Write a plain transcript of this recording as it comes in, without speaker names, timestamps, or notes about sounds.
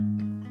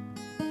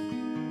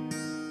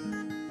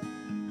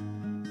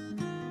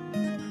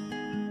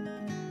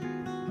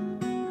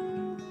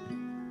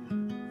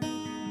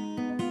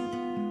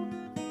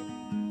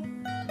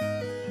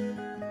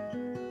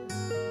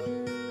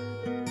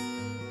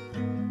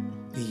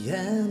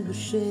amber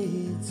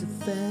shades of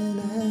fen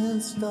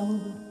and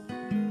stone.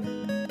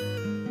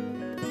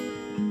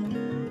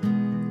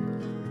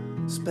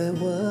 Spare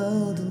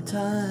world and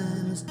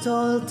time as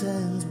toil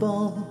tends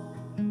bone.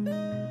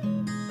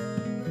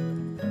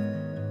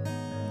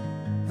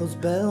 Those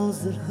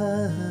bells that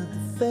heard the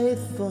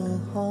faithful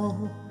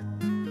home.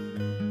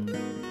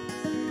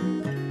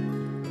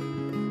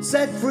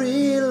 Set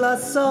free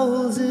lost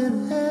souls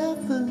in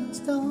heaven's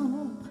dawn.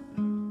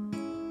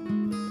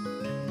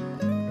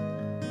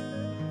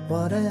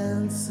 What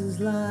answers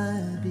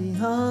lie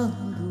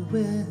beyond the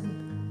wind?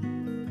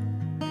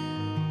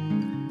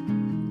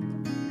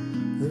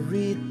 The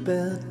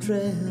reedbed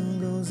trail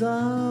goes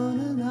on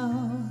and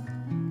on.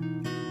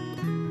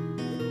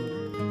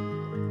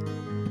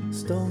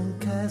 Stone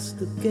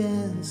cast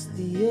against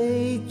the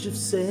age of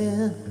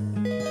sin,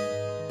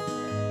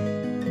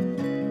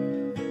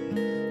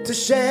 to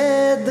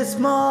shed this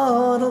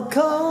mortal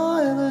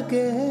coil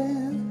again.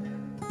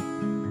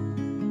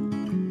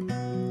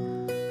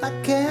 I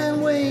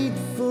can't wait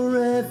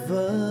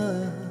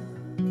forever.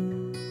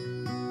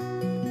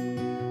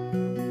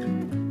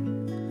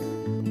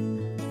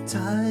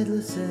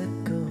 Tideless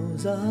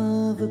echoes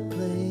of a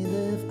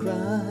plaintive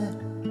cry.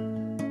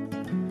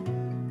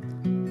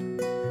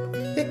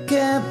 It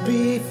can't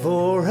be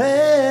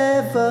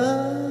forever.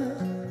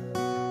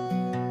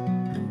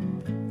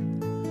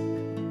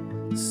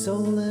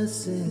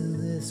 Soulless in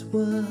this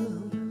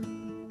world,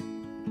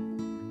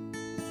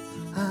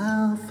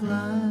 I'll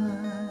fly.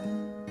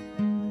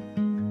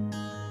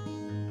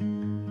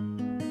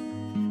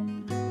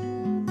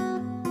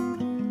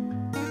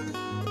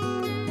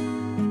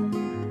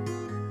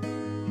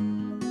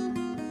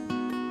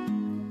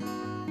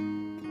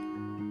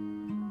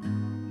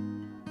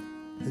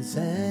 His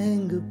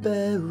anger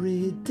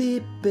buried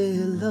deep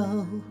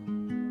below,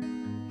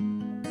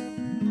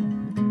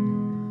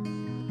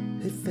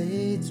 it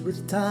fades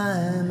with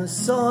time as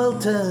soil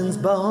turns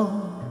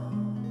bone.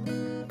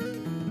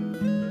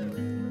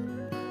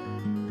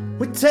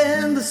 We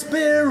tend the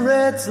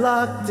spirits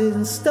locked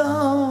in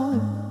stone,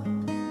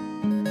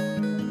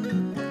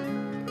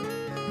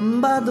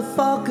 but the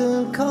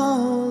falcon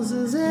calls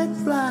as it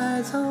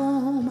flies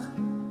home.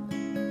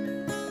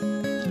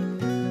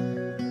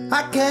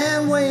 I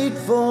can't wait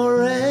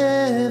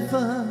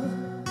forever.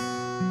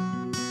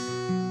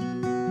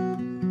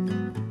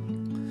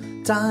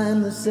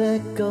 Timeless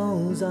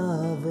echoes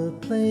of a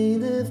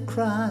plaintive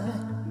cry.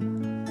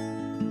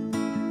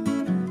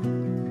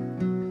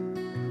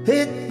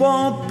 It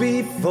won't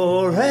be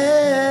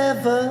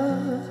forever.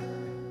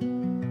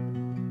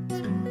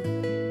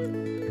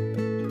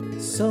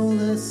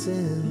 Soulless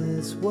in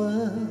this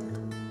world,